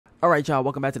Alright, y'all,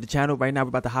 welcome back to the channel. Right now we're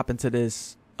about to hop into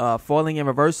this Falling in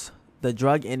Reverse. The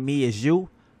drug in me is you.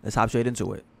 Let's hop straight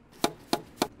into it.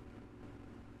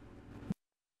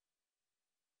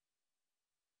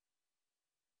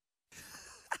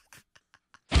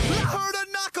 I heard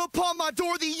a knock upon my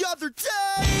door the other day.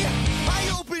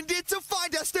 I opened it to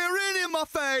find out staring in my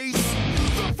face.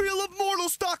 The feel of mortal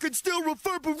stalking still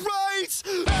reverberates.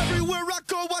 Everywhere I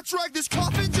go, I drag this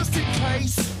coffin just in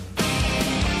case.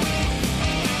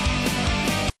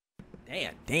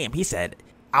 Damn, he said,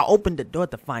 I opened the door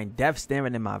to find death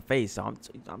staring in my face. So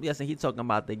I'm guessing he's talking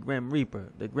about the Grim Reaper.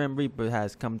 The Grim Reaper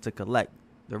has come to collect,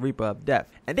 the Reaper of Death.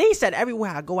 And then he said,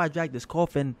 everywhere I go, I drag this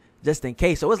coffin just in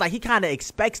case. So it's like he kind of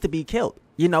expects to be killed.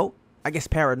 You know, I guess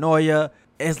paranoia.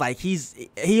 It's like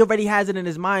he already has it in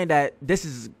his mind that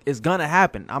this is gonna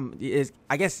happen.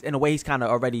 I guess in a way he's kind of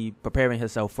already preparing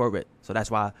himself for it. So that's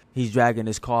why he's dragging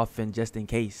this coffin just in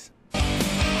case.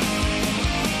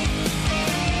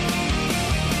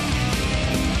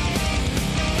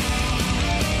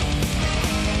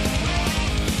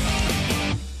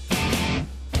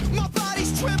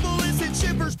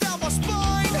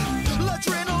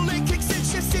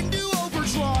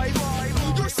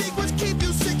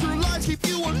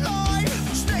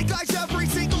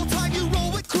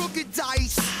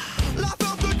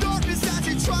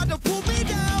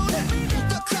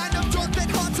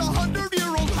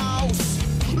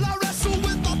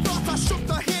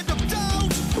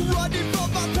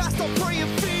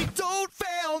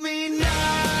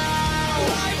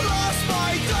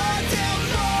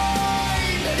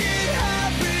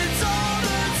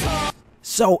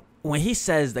 So when he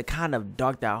says the kind of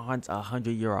dark that haunts a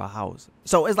 100-year-old house,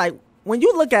 so it's like when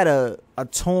you look at a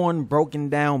torn, broken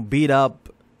down, beat up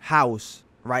house,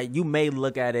 right? You may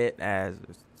look at it as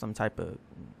some type of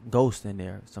ghost in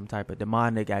there, some type of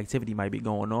demonic activity might be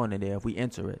going on in there if we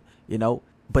enter it, you know.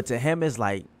 But to him, it's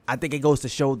like, I think it goes to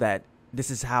show that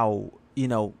this is how, you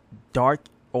know, dark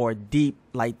or deep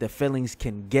like the feelings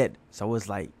can get. So it's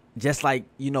like, just like,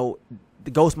 you know, the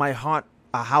ghost might haunt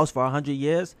a house for 100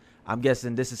 years. I'm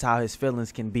guessing this is how his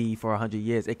feelings can be for 100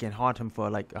 years. It can haunt him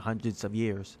for like hundreds of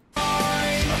years.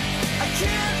 I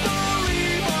can't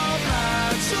believe I'm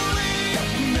actually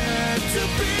meant to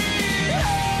be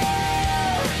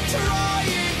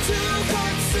trying to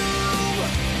consume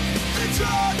the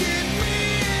drug in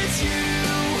me is you,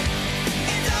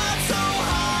 and I'm so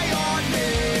high on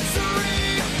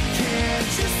misery. Can't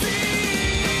you see?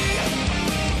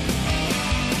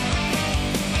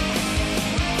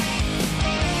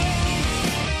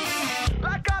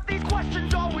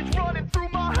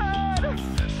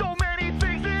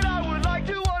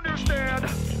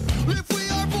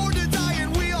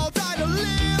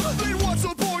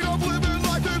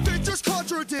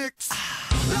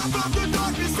 I'm from the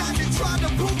darkness as it tried to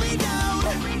pull me down.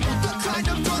 The kind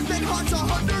of dark that haunts a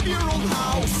 100-year-old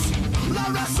house.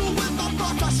 I wrestle with my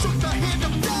thoughts, I shook the hand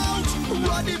of doubt.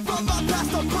 Running from my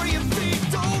past, I'm praying feet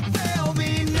don't fail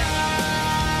me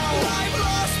now. I've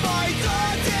lost my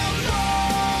goddamn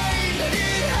mind.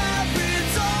 It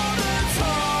happens all the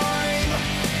time.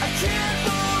 I can't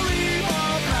believe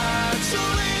I'm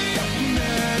actually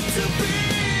meant to be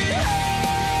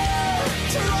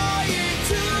trying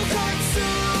to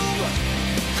consume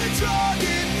the drug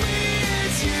in me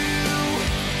is you,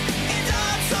 and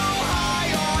I'm so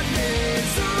high on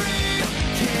misery.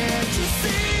 Can't you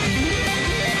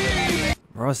see?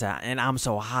 Bro said, and I'm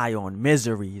so high on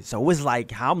misery. So it's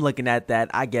like how I'm looking at that,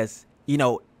 I guess, you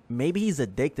know, maybe he's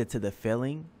addicted to the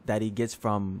feeling that he gets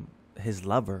from his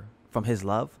lover,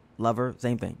 lover,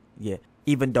 same thing. Yeah.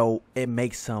 Even though it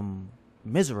makes him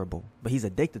miserable, but he's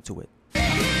addicted to it.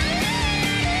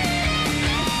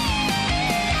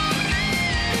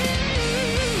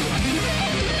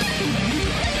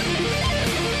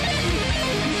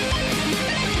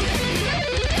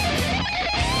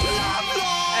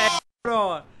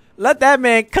 Let that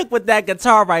man cook with that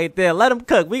guitar right there. Let him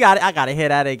cook. I gotta hear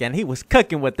that again. He was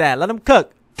cooking with that. Let him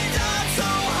cook.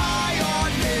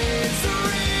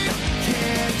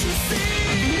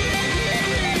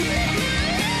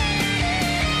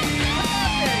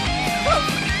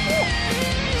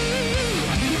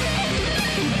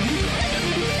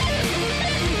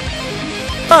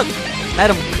 Cook. Let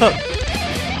him cook.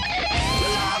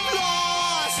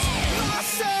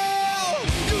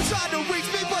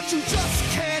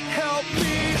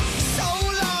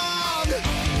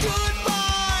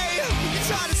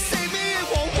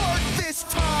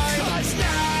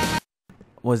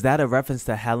 Was that a reference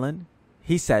to Helen?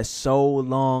 He said, "So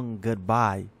long,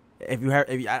 goodbye." If you heard,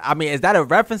 I mean, is that a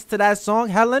reference to that song,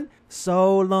 Helen?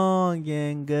 So long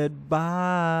and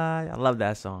goodbye. I love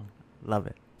that song. Love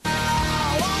it.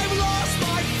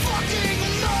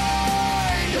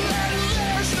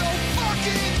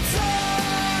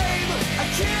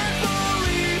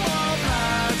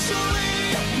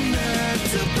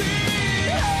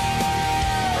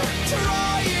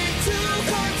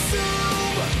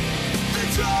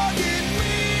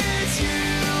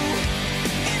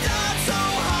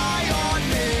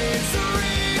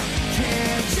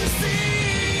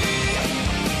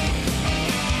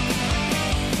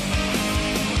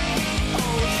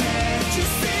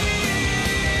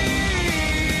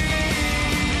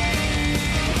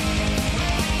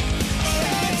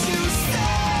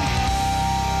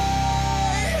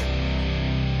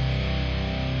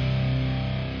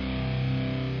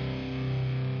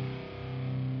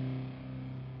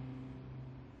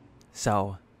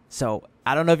 So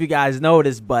I don't know if you guys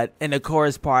noticed, but in the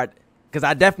chorus part, because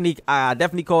I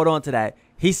definitely caught on to that.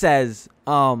 He says,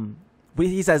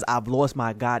 I've lost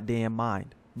my goddamn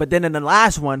mind. But then in the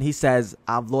last one, he says,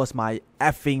 I've lost my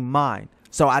effing mind.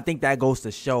 So I think that goes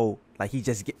to show, like,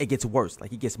 it gets worse.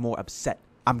 Like, he gets more upset.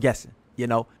 I'm guessing, you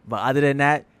know. But other than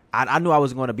that, I knew I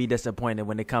was going to be disappointed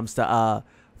when it comes to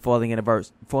Falling in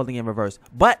Reverse.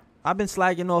 But I've been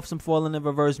slagging off some Falling in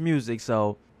Reverse music,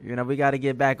 so, you know, we got to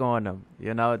get back on them.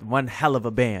 You know, one hell of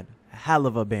a band.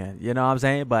 You know what I'm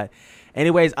saying? But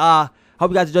anyways, hope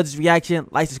you guys enjoyed this reaction.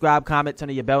 Like, subscribe, comment, turn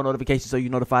on your bell notifications so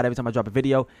you're notified every time I drop a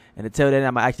video. And until then,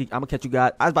 I'm gonna catch you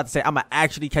guys. I was about to say I'm gonna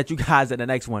actually catch you guys in the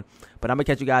next one, but I'm gonna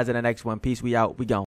catch you guys in the next one. Peace. We out. We gone.